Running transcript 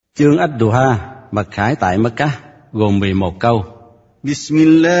Chương Ad-Duha, mặc khải tại Mecca, gồm 11 câu.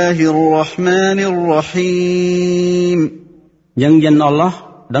 Bismillahirrahmanirrahim. Nhân danh Allah,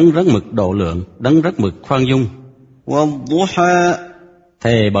 đấng rất mực độ lượng, đấng rất mực khoan dung. Wad-duha.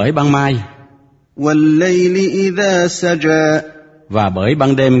 Thề bởi ban mai. Wal-layli idha saja. Và bởi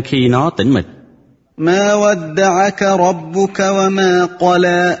ban đêm khi nó tĩnh mịch. Ma wadda'aka rabbuka wa ma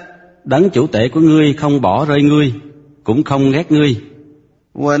qala. Đấng chủ tể của ngươi không bỏ rơi ngươi, cũng không ghét ngươi.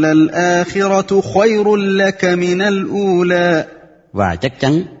 وَلَلْآخِرَةُ خَيْرٌ لَكَ مِنَ الْأُولَى. Và chắc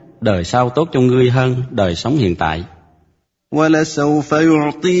chắn đời sau tốt cho ngươi hơn đời sống hiện tại. وَلَسَوْفَ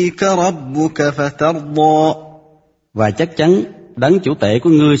يُعْطِيكَ رَبُّكَ فَتَرْضَى. Và chắc chắn đấng chủ tể của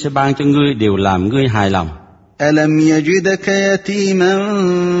ngươi sẽ ban cho ngươi điều làm ngươi hài lòng. أَلَمْ يَجِدْكَ يَتِيمًا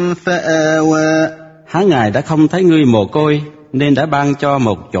فَآوَى. Há Ngài đã không thấy ngươi mồ côi nên đã ban cho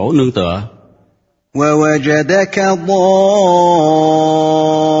một chỗ nương tựa. وَوَجَدَكَ ضَالًّا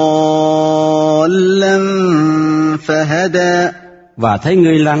فَهَدَى. Và thấy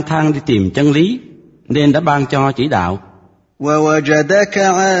ngươi lang thang đi tìm chân lý nên đã ban cho chỉ đạo. وَوَجَدَكَ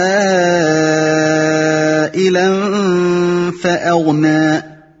عَائِلًا فَأَغْنَى.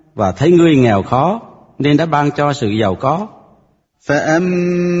 Và thấy ngươi nghèo khó nên đã ban cho sự giàu có.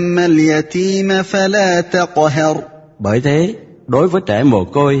 فَأَمَّا الْيَتِيمَ فَلَا تَقْهَرْ. Bởi thế, đối với trẻ mồ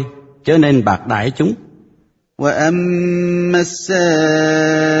côi, chớ nên bạc đãi chúng. وَأَمَّا السَّائِلَ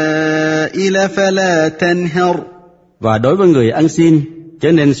فَلَا تَنْهَرْ. Và đối với người ăn xin,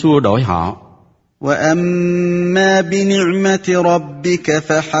 chớ nên xua đuổi họ. وَأَمَّا بِنِعْمَةِ رَبِّكَ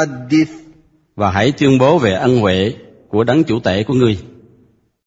فَحَدِّثْ. Và hãy tuyên bố về ân huệ của đấng chủ tể của ngươi.